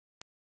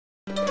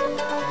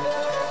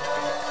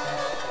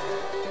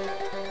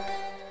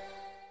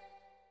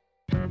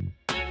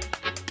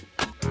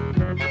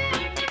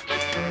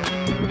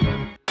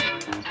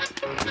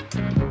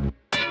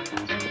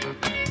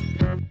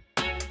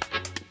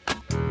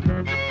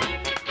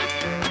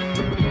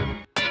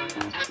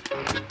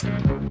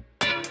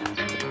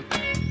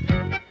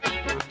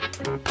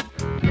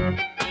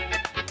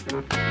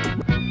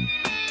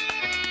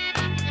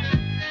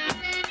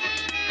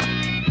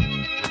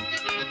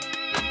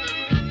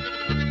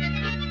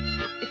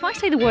I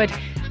say the word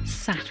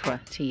Satwa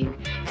to you,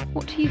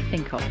 what do you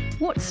think of?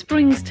 What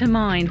springs to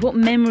mind? What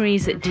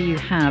memories do you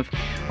have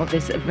of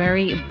this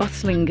very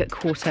bustling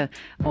quarter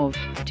of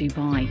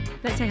Dubai?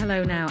 Let's say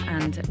hello now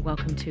and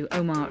welcome to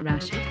Omar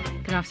Rashid.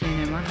 Good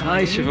afternoon, Omar.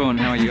 Hi, Siobhan.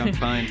 How are you? I'm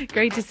fine.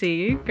 Great to see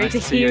you. Great to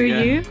hear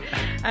you.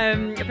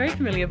 A very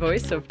familiar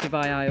voice of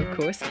Dubai Eye, of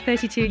course.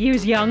 32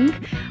 years young,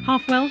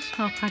 half Welsh,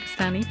 half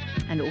Pakistani,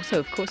 and also,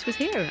 of course, was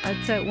here at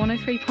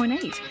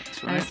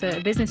 103.8 as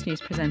a business news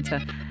presenter.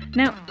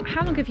 Now,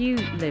 how long have you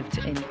lived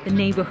in the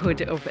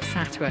neighbourhood of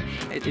Satwa?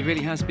 It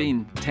really has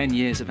been 10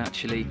 years of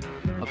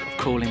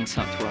calling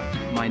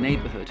Satwa my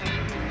neighbourhood.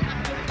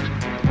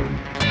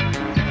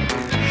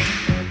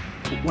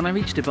 When I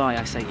reach Dubai,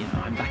 I say,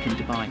 I'm back in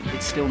Dubai.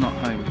 It's still not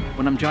home.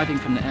 When I'm driving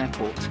from the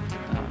airport,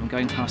 I'm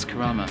going past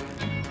Karama,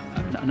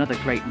 another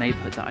great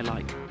neighbourhood that I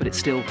like, but it's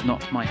still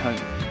not my home.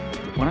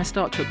 When I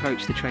start to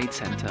approach the trade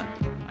centre,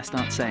 I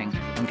start saying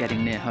I'm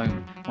getting near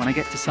home. When I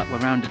get to Satwa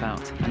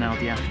Roundabout and Al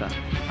Diafa,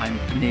 I'm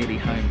nearly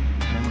home.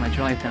 And then when I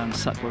drive down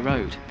Satwa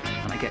Road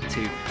and I get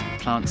to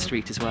Plant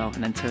Street as well,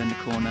 and then turn the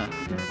corner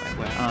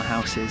where our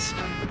house is,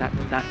 that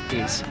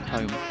is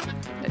home.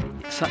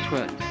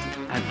 Satwa,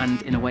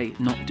 and in a way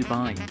not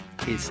Dubai,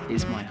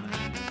 is my home.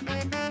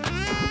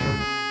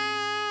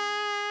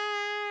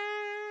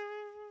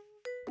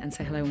 And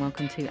say hello and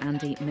welcome to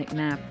Andy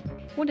McNabb.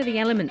 What are the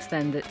elements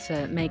then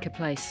that make a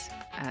place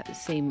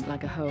seem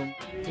like a home?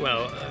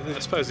 Well, I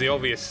suppose the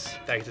obvious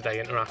day-to-day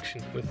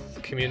interaction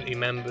with community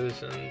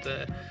members, and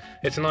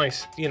it's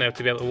nice,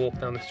 to be able to walk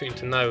down the street and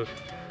to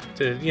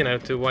know,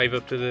 to wave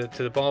up to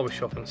the barber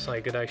shop and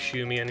say "G'day,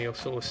 Shumi," and he'll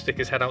sort of stick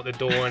his head out the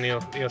door and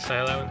he'll say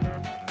hello.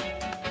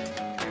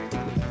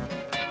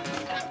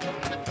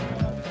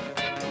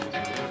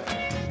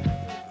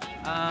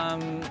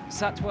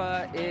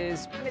 Satwa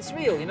is, and it's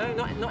real,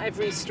 not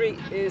every street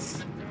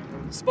is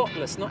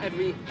spotless, not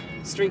every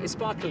street is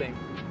sparkling.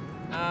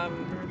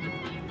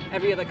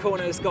 Every other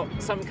corner has got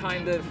some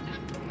kind of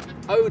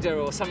odour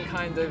or some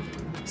kind of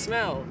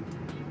smell.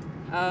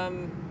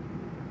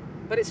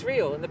 But it's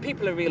real, and the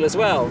people are real as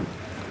well.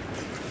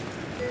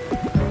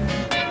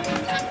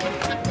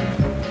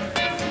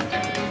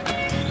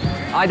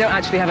 I don't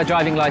actually have a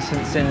driving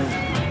licence in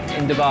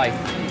Dubai.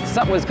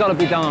 Satwa's got to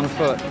be done on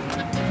foot.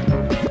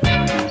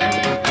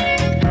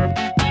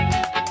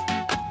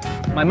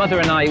 My mother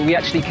and we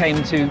actually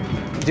came to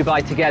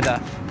Dubai together.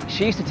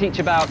 She used to teach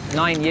about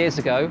 9 years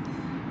ago,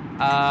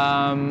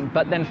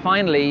 but then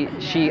finally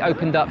she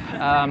opened up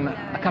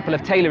a couple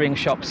of tailoring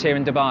shops here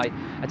in Dubai.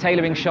 A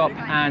tailoring shop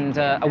and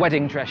a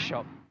wedding dress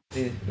shop.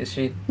 Is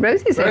she?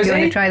 Rosie said, do you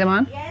want to try them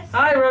on? Yes.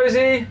 Hi,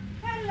 Rosie.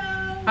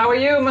 Hello. How are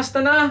you,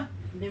 Mustana?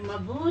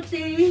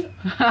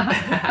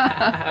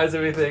 How's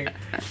everything?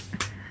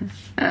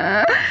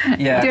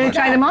 Yeah. Do you want to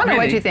try them on, or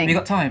what do you think? Have you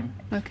got time?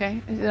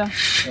 Okay.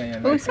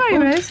 Oh, sorry,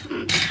 Rose.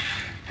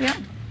 Yeah.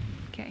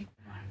 Okay.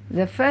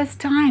 The first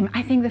time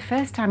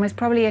was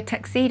probably a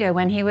tuxedo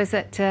when he was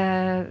at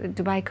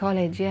Dubai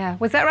College, yeah.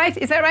 Was that right?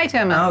 Is that right,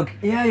 Omar? Oh,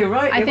 yeah, you're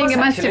right. I think it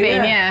must have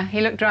been, yeah.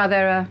 He looked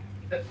rather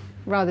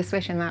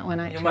swish in that one,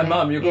 actually. You're my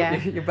mum, you're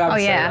about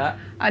to say that.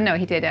 Oh, no,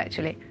 he did,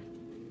 actually.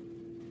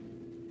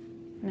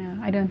 No,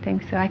 I don't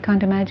think so. I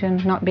can't imagine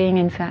not being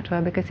in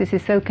Satwa, because this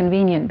is so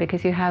convenient,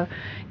 because you have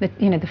the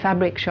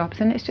fabric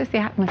shops, and it's just the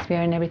atmosphere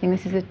and everything.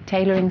 This is a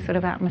tailoring sort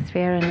of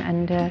atmosphere,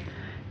 and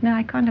no,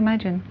 I can't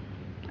imagine.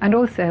 And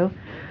also,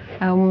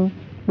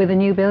 with the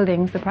new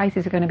buildings, the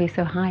prices are going to be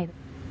so high.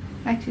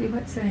 Actually,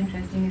 what's so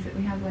interesting is that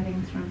we have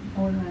weddings from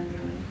all around the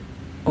world.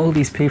 All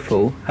these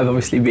people have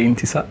obviously been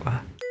to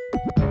Satwa.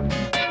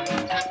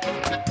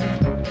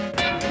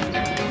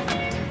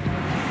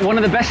 One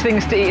of the best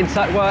things to eat in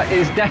Satwa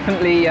is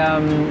definitely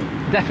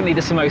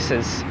the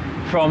samosas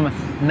from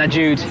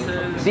Najud.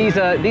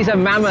 These are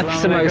mammoth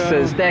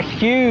samosas. They're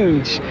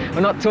huge. We're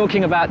not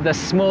talking about the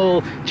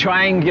small,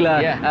 triangular,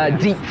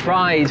 deep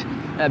fried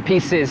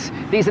pieces.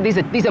 These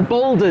are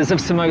boulders of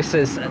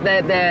samosas.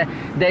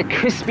 They're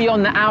crispy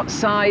on the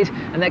outside,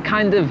 and they're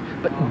kind of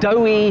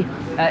doughy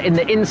in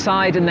the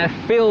inside, and they're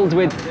filled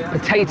with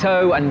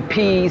potato and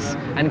peas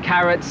and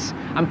carrots,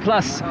 and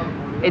plus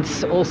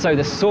it's also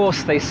the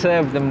sauce they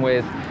serve them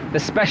with. The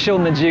special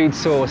Najud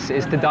sauce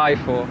is to die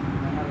for.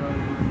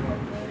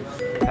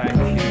 Thank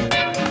you.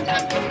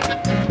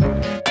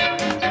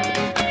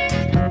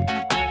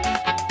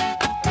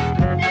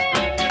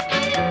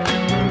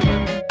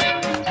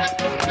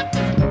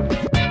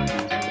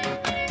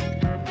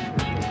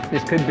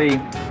 This could be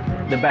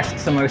the best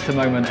samosa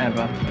moment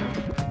ever.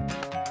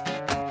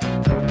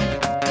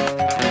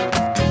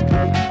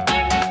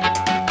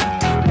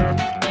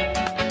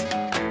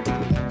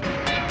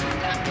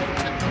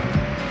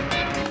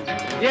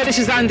 Yeah, this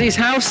is Andy's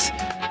house.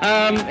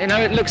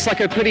 It looks like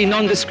a pretty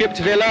nondescript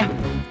villa.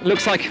 It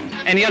looks like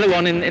any other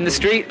one in the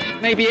street.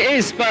 Maybe it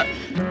is, but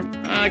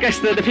I guess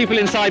the people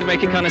inside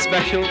make it kind of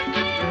special.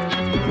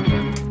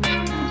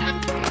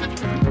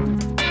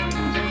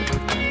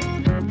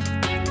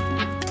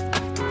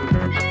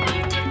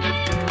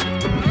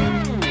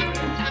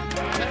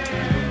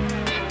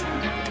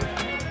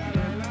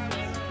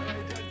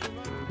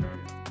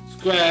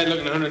 square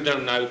looking 100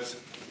 dirham note,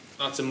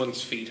 that's a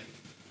month's feed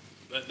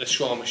at the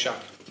shawarma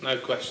shack, no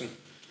question.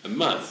 A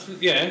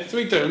month? Yeah,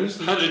 3 dirhams.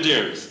 100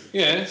 dirhams?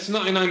 Yeah, it's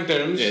 99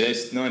 dirhams. Yeah,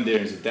 that's 9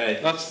 dirhams a day.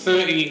 That's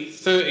 30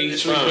 It's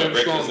fine with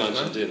breakfast, shawarma, lunch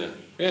and dinner.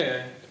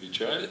 Yeah. Have you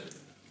tried it?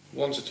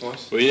 Once or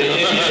twice. Well, yeah,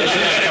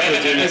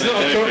 It's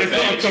not a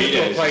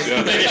comfortable place.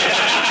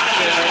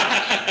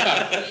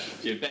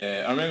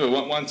 I remember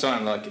one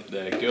time, like,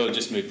 the girl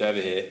just moved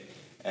over here,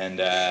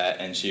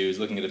 and she was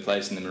looking at a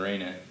place in the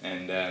marina,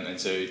 and I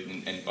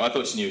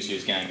thought she knew where she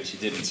was going, but she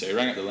didn't. So he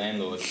rang up the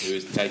landlord who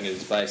was taking her to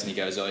this place, and he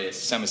goes, "Oh yeah, it's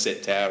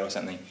Somerset Tower or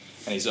something."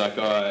 And he's like,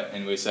 "Oh,"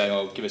 and we say,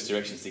 "Oh, give us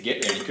directions to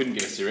get there." And he couldn't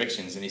give us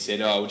directions, and he said,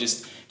 "Oh, well,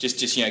 just go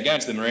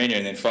into the marina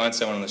and then find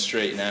someone on the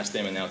street and ask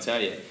them, and they'll tell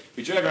you."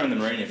 We drove around the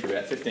marina for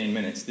about 15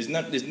 minutes. There's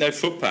no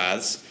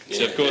footpaths,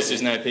 so of course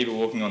there's no people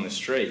walking on the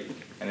street.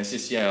 And it's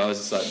just, I was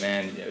just like,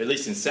 man, at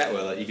least in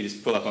Satwa, like, you could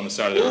just pull up on the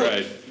side of the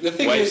road,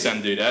 wave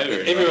some dude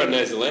over. Everyone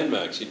knows the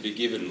landmarks. You'd be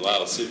given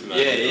Lyle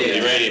Supermarket or the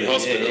Iranian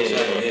Hospital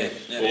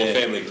or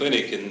Family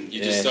Clinic, and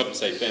you just stop and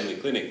say Family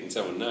Clinic and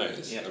someone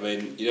knows. I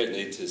mean, you don't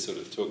need to sort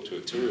of talk to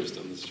a tourist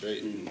on the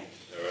street. All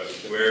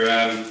right. We're,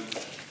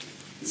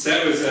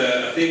 Satwa's,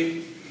 I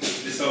think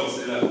this whole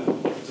setup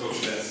talks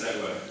about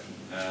Satwa.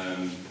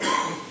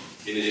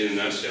 In a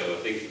nutshell, I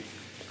think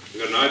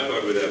we've got an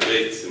iPod with our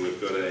beats, and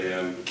we've got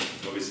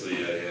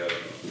obviously a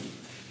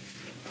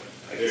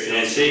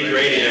antique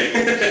radio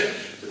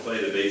to play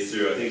the beats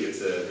through. I think it's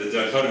the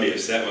dichotomy of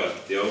Satwa,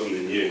 the old and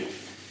the new.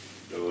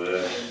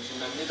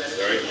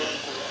 Sorry.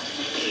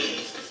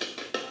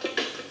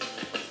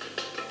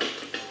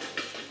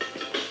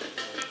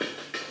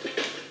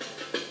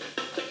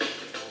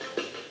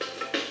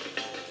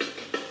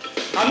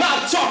 I'm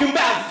not talking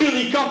about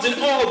Philly, Compton,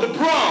 or the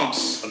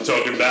Bronx. I'm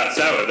talking about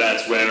Satwa,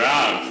 that's where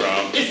I'm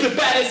from. It's the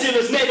baddest,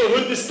 illest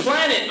neighborhood this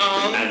planet,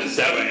 And the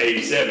Satwa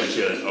 87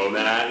 chillin' all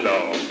night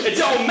long. It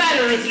don't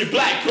matter if you're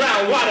black,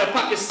 brown, white, or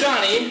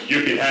Pakistani.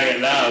 You can hang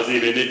at Laos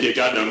even if you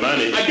got no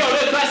money. I go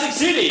to Classic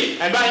City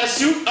and buy a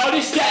suit or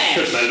this cash.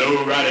 Cause my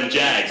low-riding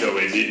Jag's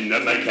always eating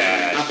up my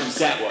cash. I'm from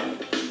Satwa.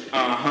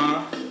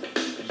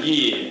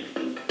 Yeah.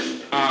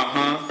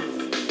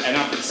 And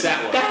I'm from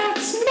Satwa.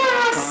 That's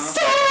my Satwa.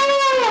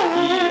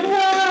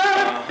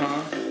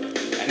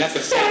 And that's the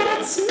Satwa.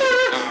 That's my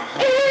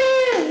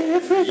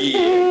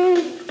everything.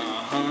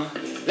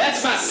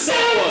 That's my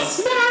Satwa. That's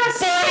my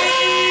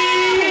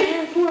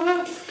Satwa.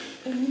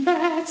 And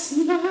that's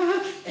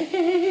my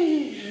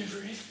everything.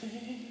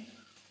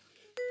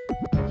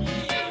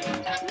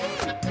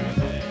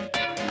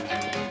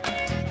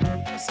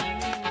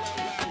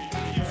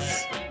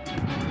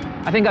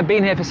 I think I've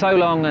been here for so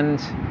long, and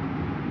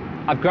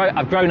I've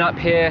grown up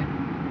here.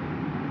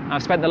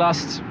 I've spent the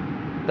last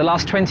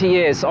 20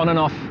 years on and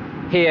off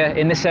here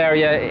in this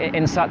area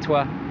in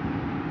Satwa.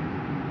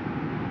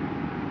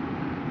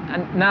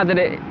 And now that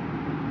it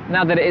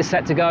is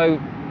set to go,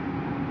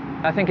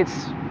 I think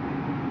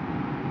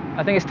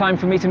it's time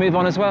for me to move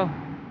on as well.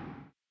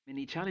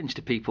 Mini challenge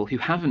to people who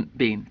haven't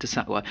been to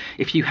Satwa.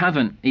 If you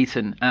haven't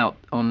eaten out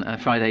on a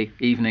Friday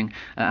evening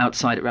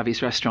outside at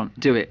Ravi's restaurant,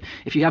 do it.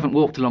 If you haven't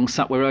walked along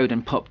Satwa Road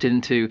and popped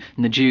into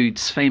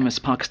Najood's famous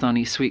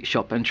Pakistani sweet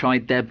shop and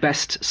tried their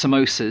best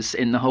samosas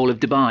in the whole of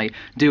Dubai,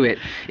 do it.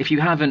 If you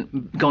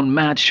haven't gone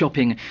mad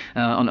shopping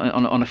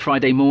on a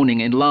Friday morning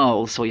in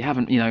Lal's, or you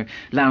haven't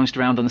lounged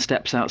around on the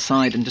steps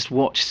outside and just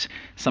watched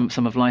some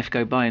of life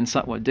go by in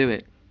Satwa, do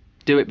it.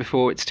 Do it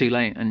before it's too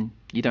late and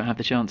you don't have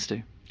the chance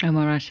to.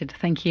 Omar Rashid,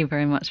 thank you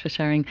very much for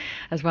sharing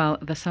as well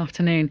this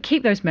afternoon.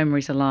 Keep those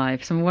memories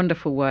alive. Some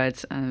wonderful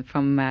words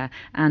from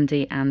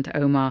Andy and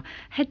Omar.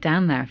 Head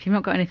down there. If you've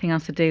not got anything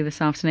else to do this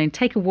afternoon,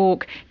 take a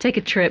walk, take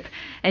a trip,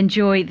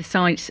 enjoy the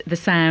sights, the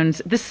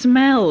sounds, the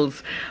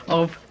smells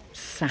of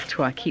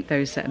Satwa. Keep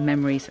those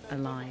memories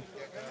alive.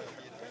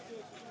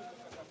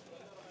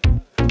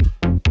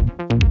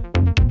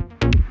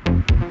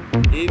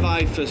 If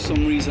I, for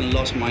some reason,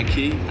 lost my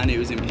key and it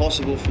was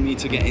impossible for me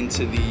to get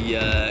into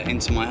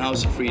my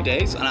house for 3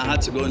 days, and I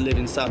had to go and live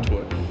in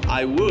Satwa,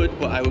 I would,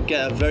 but I would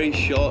get a very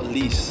short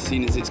lease,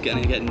 seeing as it's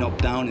going to get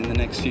knocked down in the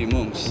next few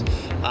months.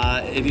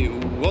 If it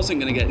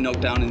wasn't going to get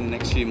knocked down in the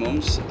next few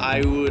months,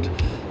 I would.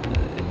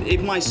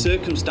 If my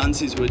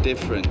circumstances were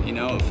different,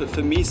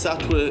 for me,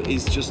 Satwa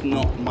is just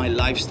not my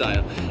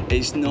lifestyle.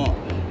 It's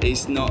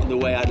not the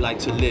way I'd like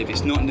to live.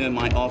 It's not near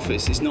my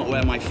office. It's not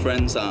where my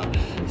friends are.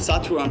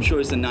 Satwa, I'm sure,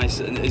 is a nice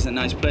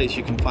place.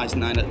 You can find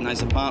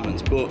nice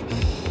apartments, but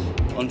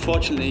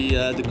unfortunately,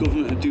 the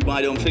government of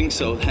Dubai don't think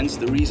so. Hence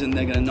the reason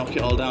they're going to knock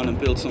it all down and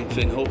build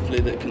something, hopefully,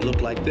 that can look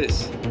like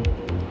this.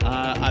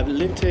 I've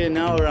lived here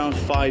now around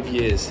 5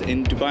 years.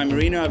 In Dubai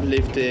Marina, I've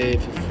lived here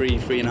for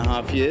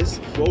 3.5 years.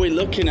 What we're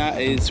looking at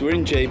is we're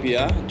in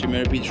JBR,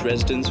 Jumeirah Beach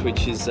Residence,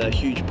 which is a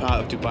huge part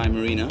of Dubai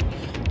Marina.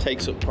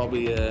 takes up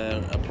probably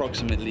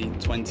approximately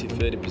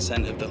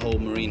 20-30% of the whole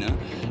marina.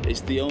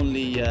 It's the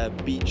only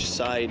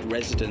beachside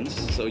residence,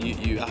 so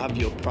you have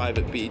your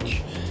private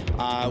beach.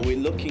 We're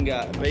looking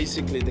at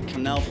basically the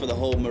canal for the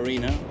whole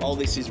marina. All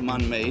this is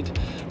man-made.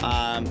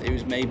 It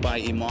was made by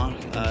Imar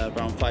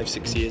around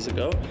 5-6 years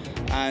ago.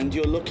 And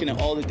you're looking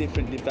at all the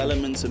different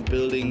developments and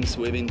buildings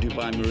within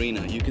Dubai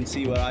Marina. You can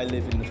see where I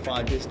live in the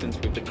far distance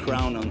with the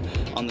crown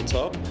on the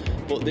top.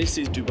 But this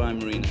is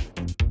Dubai Marina.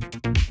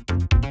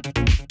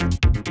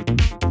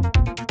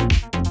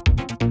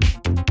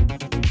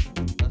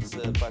 That's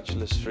the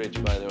bachelor's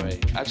fridge, by the way.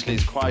 Actually,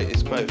 it's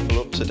quite full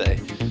up today.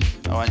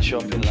 I went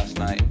shopping last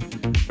night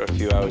for a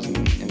few hours in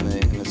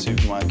the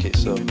supermarket,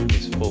 so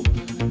it's full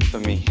for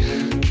me.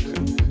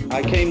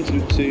 I came to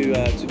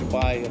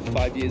Dubai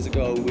 5 years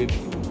ago with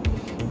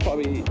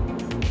probably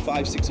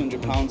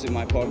 £500-600 in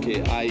my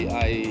pocket.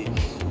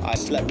 I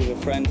slept with a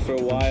friend for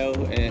a while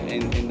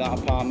in that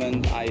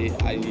apartment. I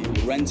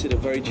rented a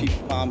very cheap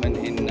apartment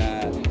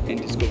in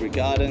Discovery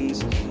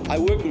Gardens. I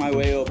worked my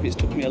way up. It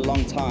took me a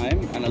long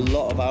time and a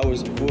lot of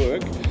hours of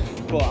work,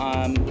 but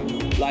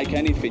like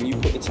anything, you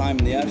put the time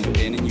and the effort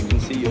in and you can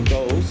see your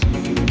goals,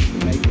 you can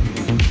make it.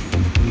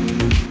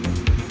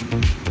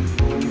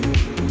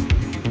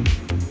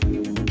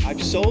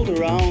 I've sold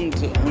around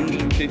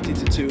 150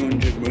 to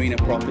 200 marina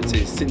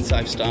properties since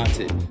I've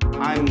started.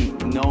 I'm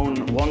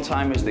known one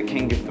time as the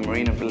king of the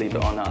marina, believe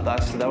it or not.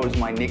 That was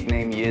my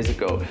nickname years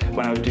ago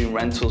when I was doing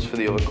rentals for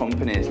the other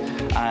companies.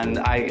 And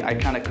I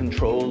kind of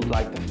controlled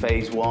like the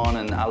Phase 1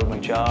 and Al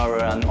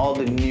Majara and all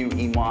the new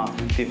Imar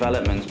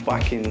developments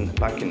back in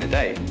the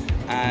day.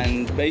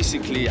 And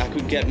basically I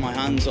could get my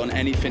hands on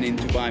anything in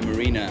Dubai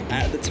Marina.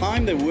 At the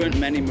time there weren't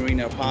many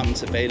marina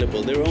apartments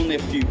available. There were only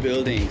a few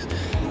buildings.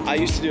 I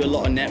used to do a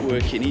lot of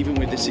networking, even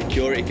with the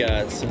security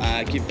guards.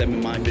 I give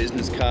them my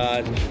business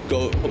card,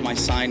 go put my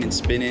sign in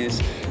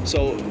spinners.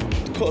 So,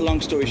 to cut a long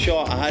story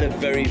short, I had a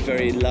very,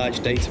 very large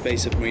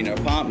database of marina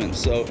apartments.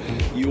 So,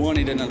 you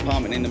wanted an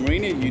apartment in the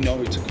marina, you know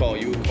who to call.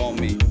 You would call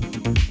me.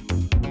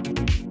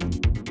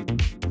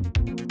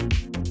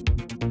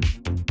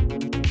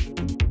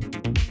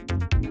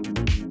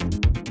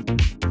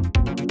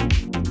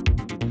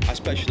 I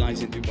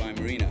specialize in Dubai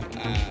Marina.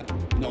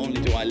 Not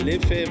only do I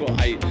live here, but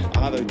I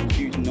have a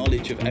huge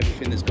knowledge of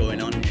everything that's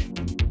going on here.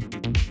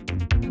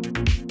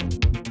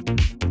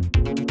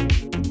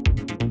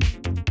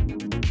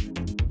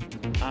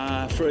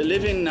 For a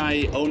living,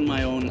 I own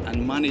my own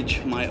and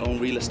manage my own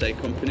real estate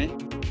company.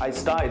 I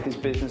started this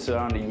business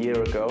around a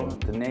year ago.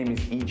 The name is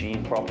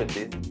EG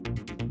Properties.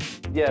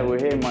 Yeah, we're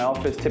here in my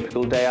office.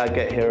 Typical day, I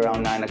get here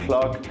around 9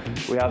 o'clock.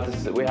 We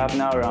have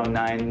now around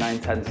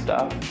 9-10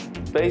 staff.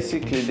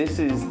 Basically, this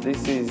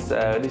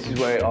is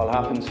where it all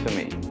happens for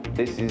me.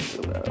 This is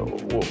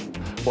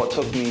what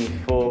took me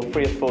 3 or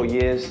 4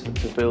 years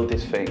to build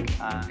this thing.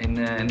 In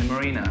the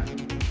marina,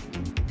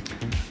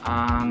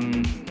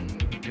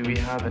 do we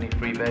have any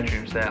 3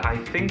 bedrooms there? I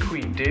think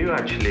we do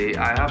actually.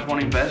 I have one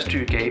investor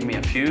who gave me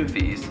a few of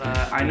these.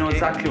 I know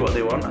exactly what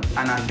they want,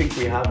 and I think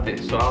we have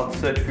this. So I'll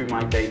search through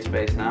my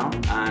database now,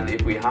 and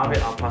if we have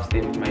it, I'll pass the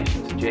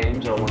information to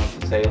James or one of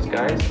the sales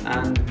guys,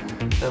 and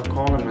they'll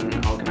call them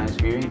and organise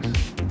viewings.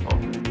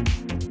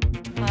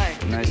 Hi.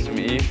 Nice to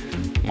meet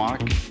you,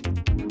 Mark.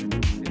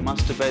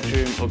 Master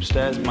bedroom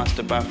upstairs,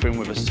 master bathroom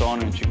with a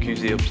sauna and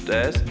jacuzzi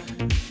upstairs.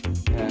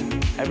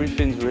 Yeah,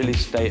 everything's really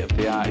state of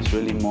the art. It's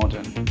really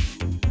modern.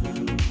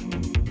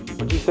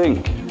 What do you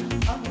think?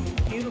 Oh,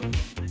 beautiful.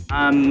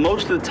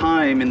 Most of the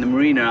time in the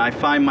marina, I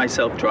find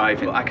myself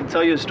driving. I can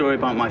tell you a story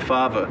about my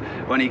father.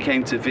 When he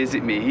came to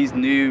visit me, he's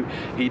new,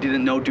 he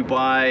didn't know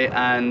Dubai,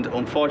 and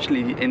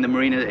unfortunately in the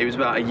marina, it was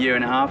about a year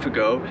and a half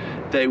ago,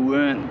 there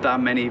weren't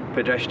that many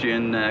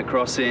pedestrian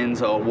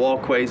crossings or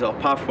walkways or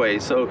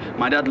pathways, so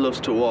my dad loves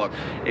to walk.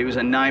 It was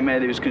a nightmare,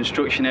 there was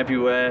construction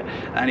everywhere,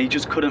 and he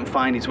just couldn't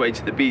find his way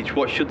to the beach.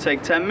 What should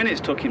take 10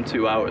 minutes took him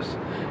 2 hours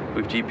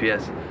with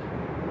GPS.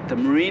 The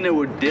marina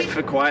would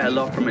differ quite a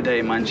lot from a day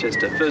in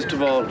Manchester. First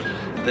of all,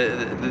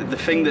 the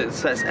thing that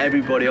sets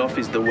everybody off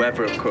is the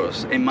weather, of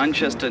course. In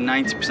Manchester,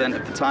 90%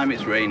 of the time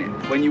it's raining.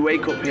 When you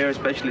wake up here,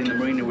 especially in the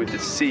marina with the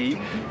sea,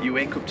 you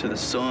wake up to the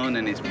sun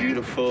and it's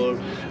beautiful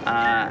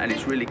and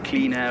it's really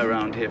clean air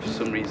around here for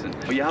some reason.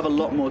 But you have a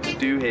lot more to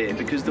do here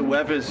because the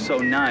weather is so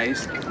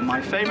nice.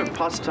 My favorite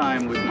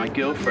pastime with my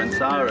girlfriend,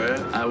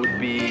 Sarah, would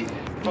be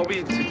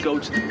probably to go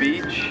to the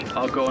beach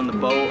or go on the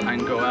boat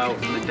and go out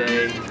for the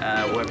day,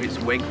 whether it's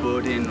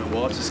wakeboarding or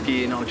water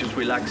skiing or just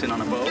relaxing on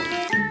a boat.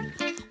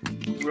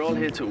 We're all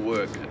here to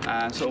work,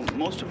 so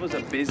most of us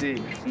are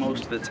busy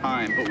most of the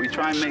time, but we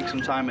try and make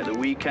some time at the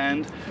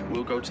weekend.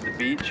 We'll go to the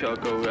beach or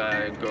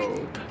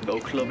go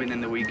clubbing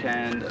in the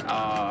weekend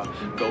or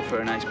go for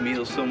a nice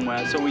meal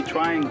somewhere. So we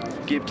try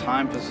and give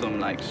time for some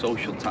like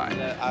social time.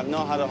 I've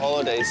not had a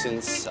holiday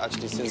since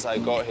I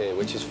got here,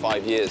 which is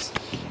 5 years.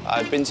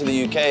 I've been to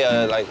the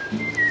UK like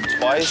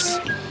twice,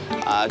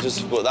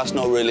 but that's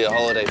not really a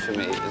holiday for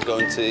me.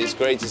 It's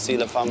great to see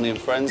the family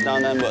and friends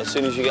down there, but as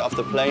soon as you get off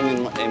the plane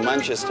in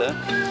Manchester,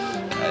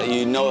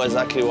 you know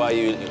exactly why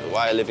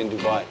I live in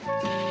Dubai.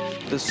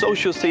 The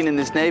social scene in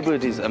this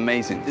neighbourhood is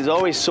amazing. There's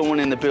always someone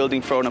in the building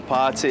throwing a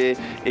party.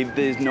 If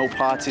there's no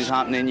parties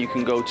happening, you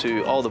can go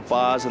to all the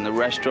bars and the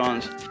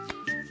restaurants.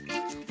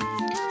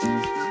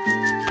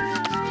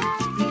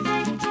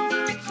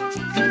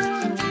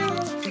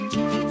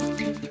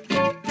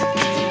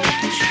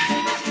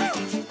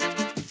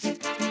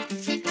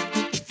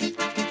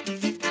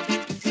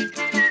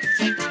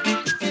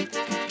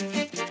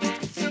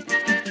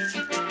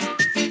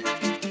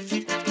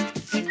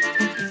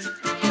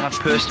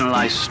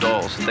 Personalized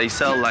stalls. They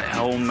sell like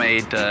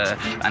homemade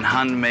and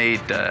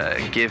handmade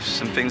gifts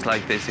and things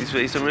like this.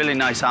 It's a really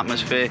nice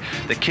atmosphere.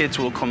 The kids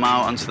will come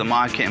out onto the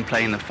market and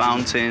play in the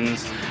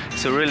fountains.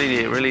 It's a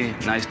really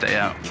nice day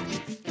out.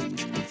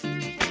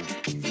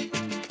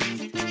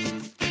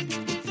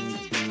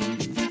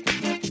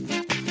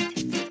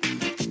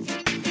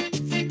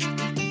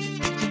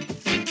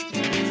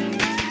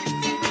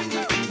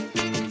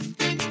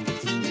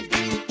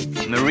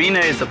 Marina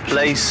is a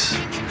place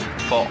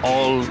for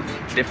all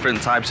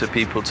different types of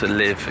people to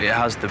live. It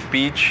has the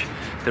beach,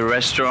 the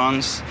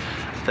restaurants,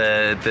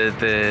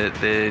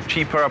 the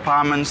cheaper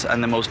apartments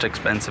and the most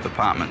expensive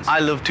apartments. I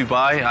love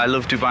Dubai. I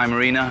love Dubai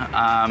Marina.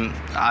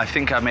 I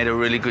think I made a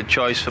really good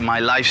choice for my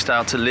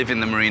lifestyle to live in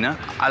the marina.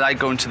 I like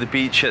going to the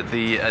beach at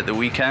the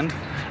weekend.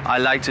 I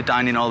like to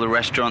dine in all the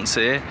restaurants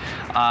here.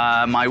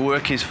 My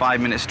work is 5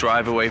 minutes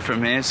drive away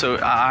from here, so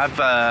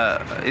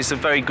it's a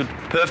very good,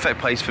 perfect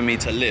place for me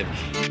to live.